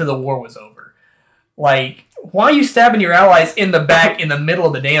word after the war was over. Like, why are you stabbing your allies in the back in the middle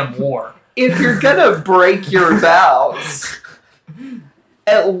of the damn war? If you're gonna break your vows,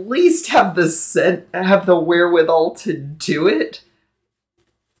 at least have the wherewithal to do it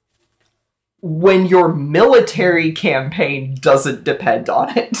when your military campaign doesn't depend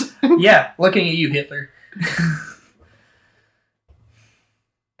on it. Yeah, looking at you, Hitler.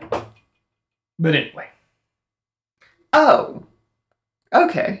 But anyway. Oh.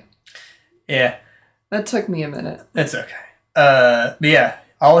 Okay. Yeah. That took me a minute. That's okay. But yeah,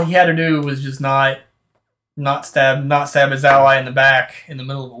 all he had to do was just not stab his ally in the back in the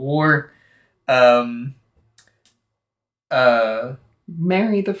middle of a war.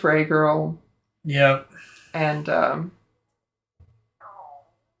 Marry the Frey girl. Yep. And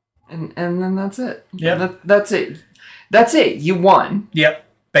then that's it. Yep. That's it. That's it. You won. Yep.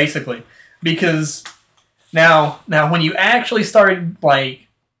 Basically, because now when you actually started like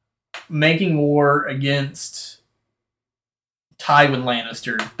making war against Tywin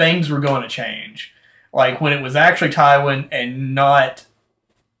Lannister, things were going to change. Like when it was actually Tywin and not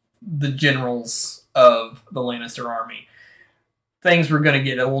the generals of the Lannister army, things were going to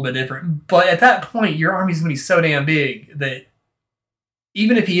get a little bit different. But at that point, your army's going to be so damn big that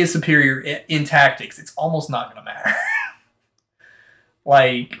even if he is superior in tactics, it's almost not going to matter.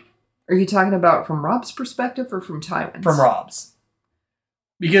 Like, are you talking about from Rob's perspective or from Tywin's? From Rob's,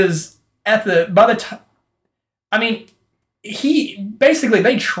 because by the time, I mean,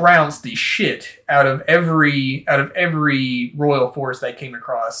 they trounced the shit out of every royal force they came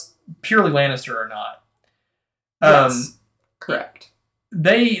across, purely Lannister or not. Yes. Correct.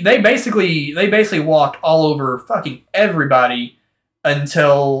 They basically walked all over fucking everybody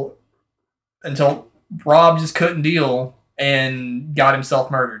until Rob just couldn't deal and got himself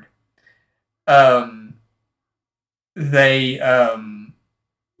murdered.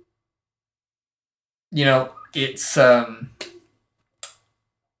 It's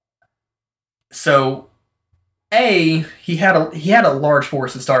So, he had a large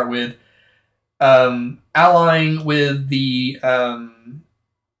force to start with, allying with the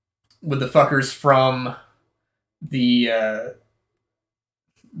fuckers from the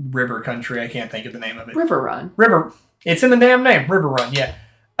river country. I can't think of the name of it. River Run. River. It's in the damn name. River Run. Yeah.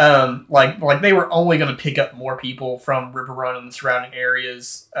 Like they were only going to pick up more people from River Run and the surrounding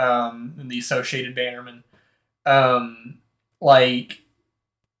areas, and the associated bannermen. Like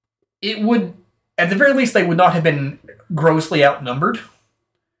it would, at the very least, they would not have been grossly outnumbered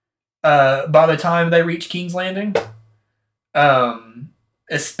by the time they reached King's Landing.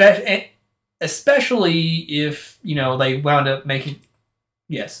 Especially if they wound up making.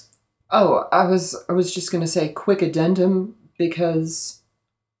 Yes. Oh, I was just gonna say quick addendum because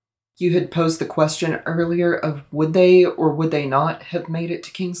you had posed the question earlier of would they or would they not have made it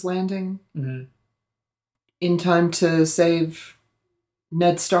to King's Landing in time to save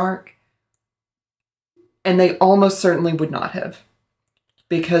Ned Stark, and they almost certainly would not have,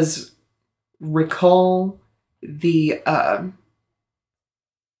 because recall the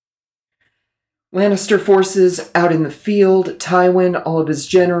Lannister forces out in the field, Tywin, all of his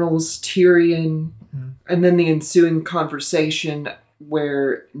generals, Tyrion, and then the ensuing conversation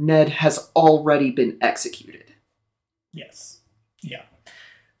where Ned has already been executed. Yes. Yeah.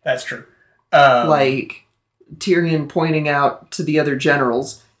 That's true. Like, Tyrion pointing out to the other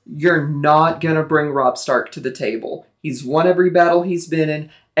generals, you're not gonna bring Robb Stark to the table. He's won every battle he's been in,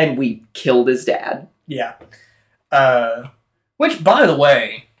 and we killed his dad. Yeah. Which, by the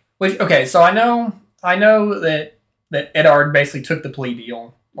way... okay, so I know that Eddard basically took the plea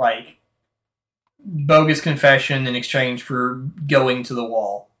deal, like bogus confession in exchange for going to the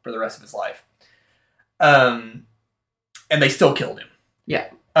wall for the rest of his life. And they still killed him. Yeah.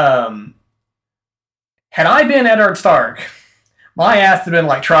 Had I been Eddard Stark, my ass would have been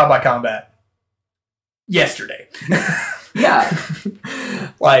like trial by combat yesterday. Yeah.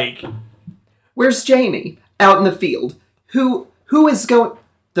 Like, where's Jaime? Out in the field. Who is going?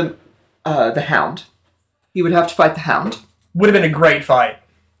 The Hound. He would have to fight the Hound. Would have been a great fight.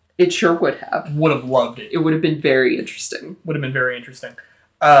 It sure would have. Would have loved it. It would have been very interesting. Would have been very interesting.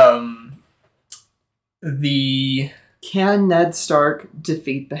 Can Ned Stark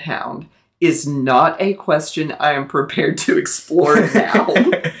defeat the Hound is not a question I am prepared to explore now.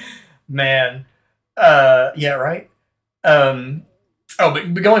 Man. Yeah, right? But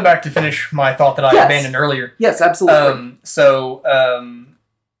going back to finish my thought that I abandoned earlier. Yes, absolutely.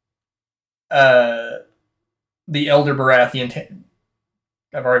 The Elder Baratheon...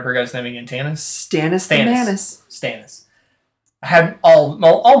 I've already forgot his name again. Stannis the Manus. Stannis. I had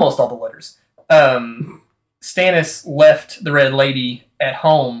almost all the letters. Stannis left the Red Lady at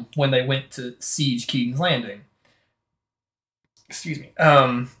home when they went to siege King's Landing. Excuse me.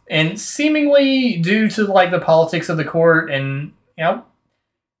 And seemingly due to like the politics of the court, and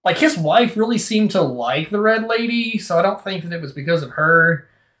like his wife really seemed to like the Red Lady, so I don't think that it was because of her,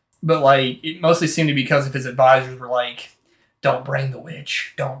 but like it mostly seemed to be because of his advisors were like, "Don't bring the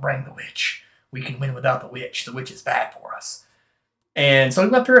witch. Don't bring the witch. We can win without the witch. The witch is bad for us." And so he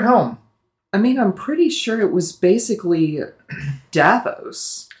left her at home. I mean, I'm pretty sure it was basically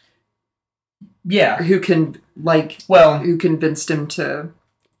Davos. Yeah. Who convinced him to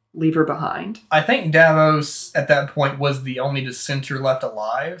leave her behind. I think Davos at that point was the only dissenter left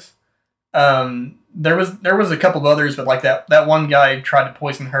alive. There was a couple of others, but like that one guy tried to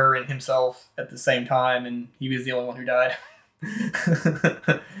poison her and himself at the same time, and he was the only one who died.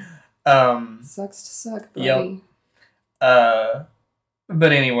 Sucks to suck, buddy. Yep.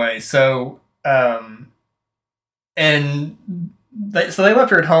 But anyway, so they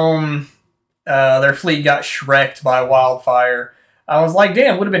left her at home. Their fleet got shreked by wildfire. I was like,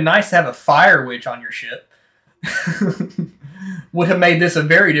 damn, would have been nice to have a fire witch on your ship. Would have made this a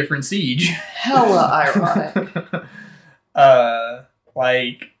very different siege. Hella ironic.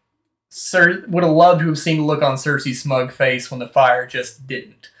 Would have loved to have seen the look on Cersei's smug face when the fire just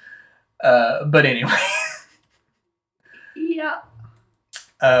didn't. But anyway. Yeah.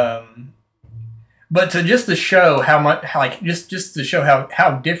 But to show how much, just to show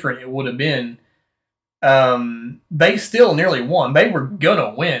how different it would have been, they still nearly won. They were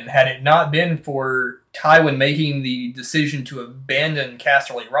gonna win had it not been for Tywin making the decision to abandon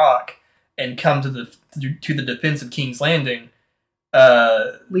Casterly Rock and come to the defense of King's Landing.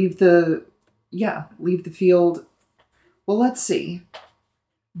 Leave the field. Well, let's see.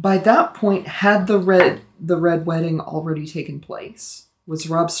 By that point, had the Red Wedding already taken place? Was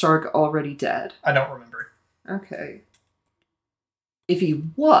Robb Stark already dead? I don't remember. Okay. If he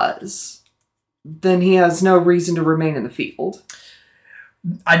was, then he has no reason to remain in the field.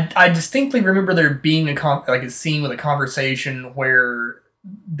 I distinctly remember there being a scene with a conversation where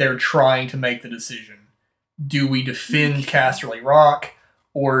they're trying to make the decision: do we defend Casterly Rock,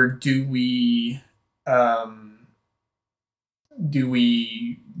 or do we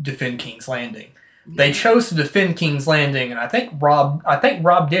defend King's Landing? They chose to defend King's Landing, and I think Rob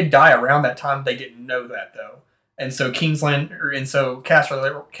did die around that time. They didn't know that though, and so Casterly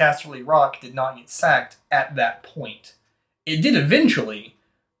Rock did not get sacked at that point. It did eventually,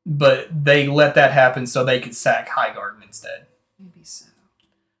 but they let that happen so they could sack Highgarden instead. Maybe so.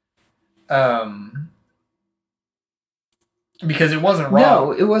 Because it wasn't Rob.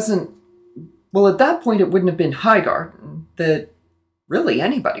 No, it wasn't. Well, at that point, it wouldn't have been Highgarden that really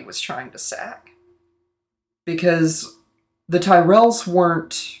anybody was trying to sack. Because the Tyrells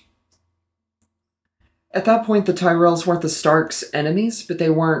weren't... At that point, the Tyrells weren't the Starks' enemies, but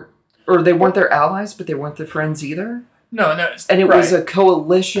they weren't... Or they weren't their allies, but they weren't their friends either. No. And it was a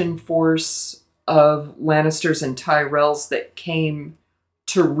coalition force of Lannisters and Tyrells that came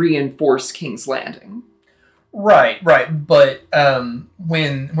to reinforce King's Landing. Right. But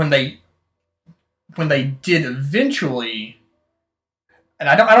when they did eventually... And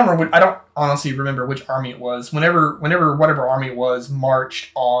I don't honestly remember which army it was. Whenever whatever army it was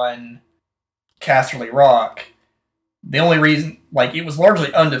marched on Casterly Rock, the only reason, it was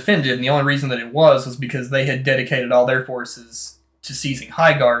largely undefended, and the only reason that it was because they had dedicated all their forces to seizing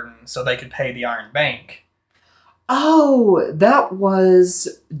Highgarden so they could pay the Iron Bank. Oh, that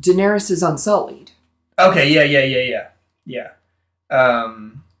was Daenerys' Unsullied. Okay, yeah.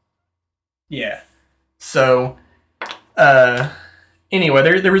 So,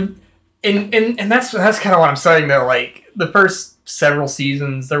 anyway, there was, and that's kind of what I'm saying though. The first several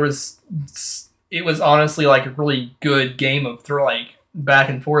seasons, it was honestly a really good game of back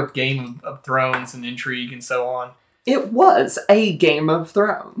and forth game of Thrones and intrigue and so on. It was a Game of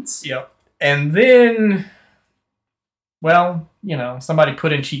Thrones. Yep, and then, well, somebody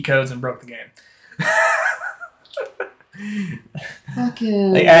put in cheat codes and broke the game.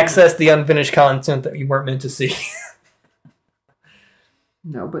 Fucking... They accessed the unfinished content that you weren't meant to see.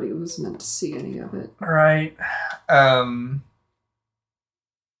 Nobody was meant to see any of it. Right. Oh.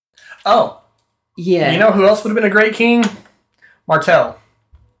 Yeah. You know who else would have been a great king? Martell.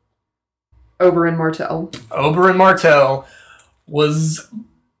 Oberyn Martell. Oberyn Martell was,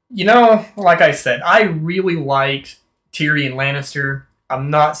 like I said, I really liked Tyrion Lannister. I'm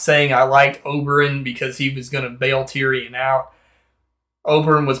not saying I liked Oberyn because he was going to bail Tyrion out.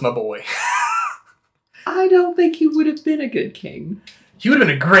 Oberyn was my boy. I don't think he would have been a good king. He would have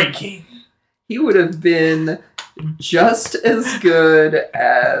been a great king. He would have been just as good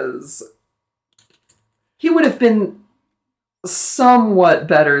as... He would have been somewhat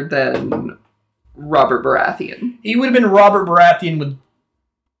better than Robert Baratheon. He would have been Robert Baratheon with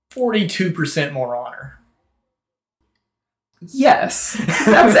 42% more honor. Yes,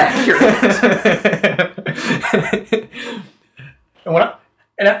 that's accurate.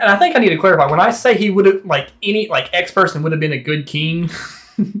 And I think I need to clarify. When I say he would have, any X person would have been a good king,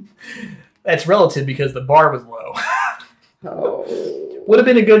 that's relative because the bar was low. Oh. Would have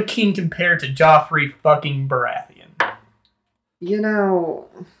been a good king compared to Joffrey fucking Baratheon.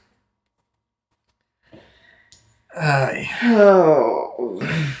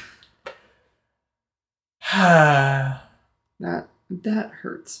 That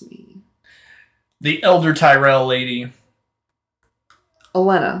hurts me. The elder Tyrell lady.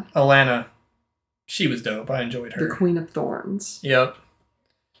 Olenna. She was dope. I enjoyed her. The Queen of Thorns. Yep.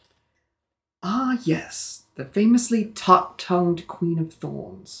 Ah, yes. The famously taut-tongued Queen of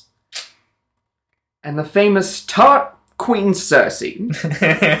Thorns. And the famous tart Queen Cersei.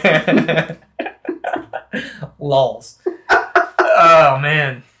 Lols. Oh,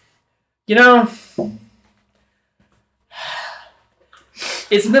 man.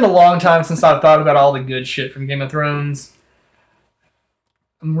 It's been a long time since I've thought about all the good shit from Game of Thrones.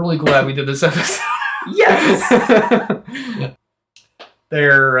 I'm really glad we did this episode. Yes!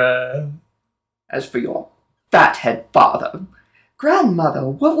 As for your fathead father, grandmother,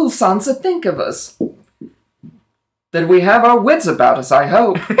 what will Sansa think of us? That we have our wits about us, I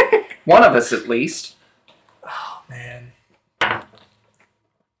hope. One of us, at least. Oh, man.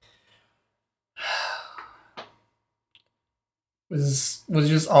 Was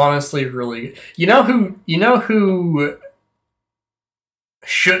just honestly really good. You know who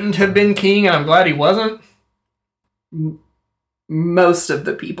shouldn't have been king, and I'm glad he wasn't? Most of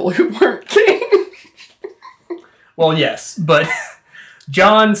the people who weren't king. Well, yes, but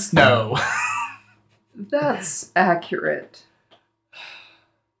Jon Snow. That's accurate.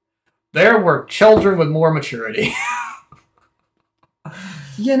 There were children with more maturity.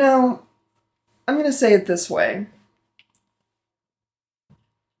 You know, I'm going to say it this way.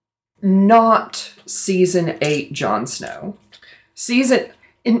 Not season 8 Jon Snow.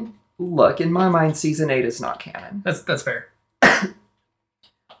 In my mind, season 8 is not canon. That's fair.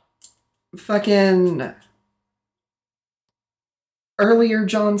 Fucking earlier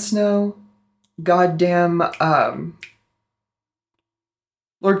Jon Snow, goddamn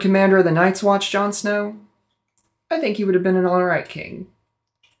Lord Commander of the Night's Watch Jon Snow, I think he would have been an alright king.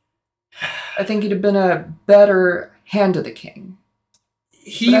 I think he'd have been a better Hand of the King.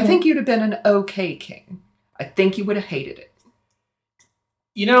 But I think you'd have been an okay king. I think you would have hated it.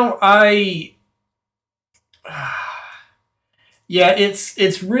 You know, yeah,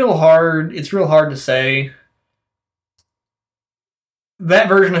 it's real hard. It's real hard to say. That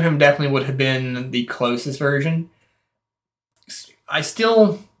version of him definitely would have been the closest version. I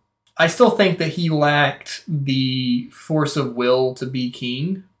still think that he lacked the force of will to be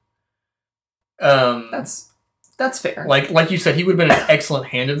king. That's fair. Like you said, he would have been an excellent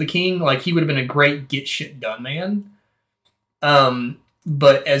Hand of the King. Like, he would have been a great get shit done man.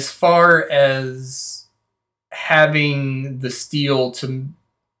 But as far as having the steel to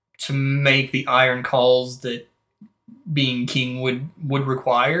make the iron calls that being king would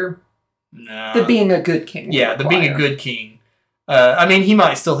require, nah. The being a good king. Yeah, the being a good king. I mean, he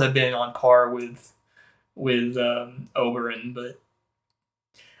might still have been on par with Oberyn, but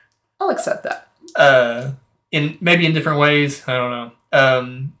I'll accept that. Maybe in different ways. I don't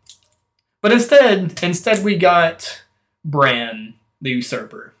know. But instead we got Bran, the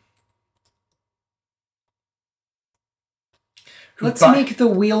usurper. Let's make the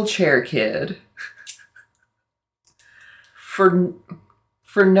wheelchair kid. For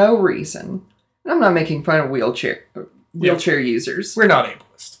no reason. I'm not making fun of wheelchair users. We're not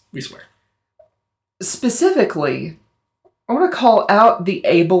ableist, we swear. Specifically, I want to call out the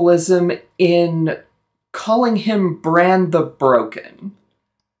ableism in calling him Bran the Broken.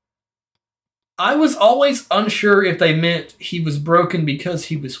 I was always unsure if they meant he was broken because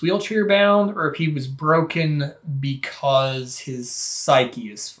he was wheelchair bound or if he was broken because his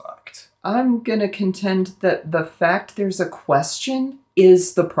psyche is fucked. I'm gonna contend that the fact there's a question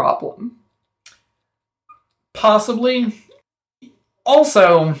is the problem. Possibly.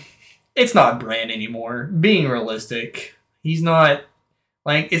 Also, it's not Bran anymore. Being realistic, he's not,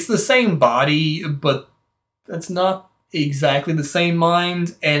 like, it's the same body, but that's not exactly the same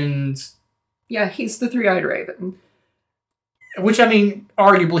mind, and yeah, he's the three-eyed raven. Which, I mean,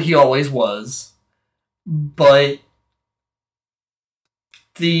 arguably he always was. But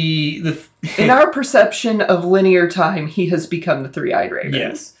in our perception of linear time, he has become the three-eyed raven.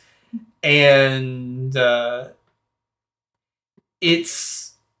 Yes. And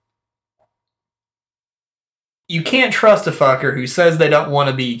it's... You can't trust a fucker who says they don't want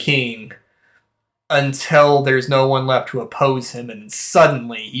to be king until there's no one left to oppose him, and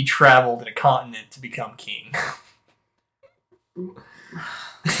suddenly he traveled a continent to become king.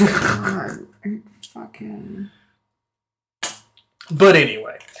 God, fucking. But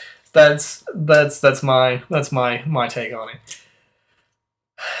anyway, that's my take on it.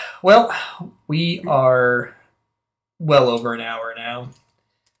 Well, we are well over an hour now.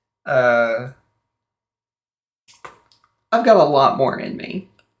 I've got a lot more in me.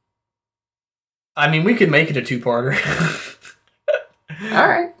 I mean, we could make it a two-parter.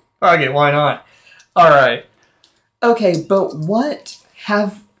 Alright. Okay, why not? Alright. Okay, but what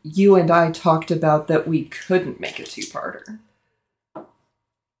have you and I talked about that we couldn't make a two-parter?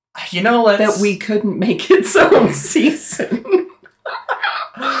 You know, that we couldn't make its own season.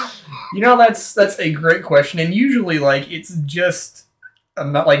 You know, that's a great question, and usually, like, it's just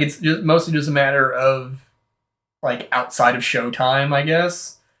mostly just a matter of, like, outside of showtime, I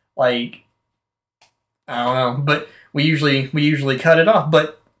guess. Like, I don't know, but we usually cut it off,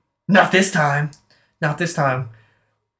 but not this time. Not this time.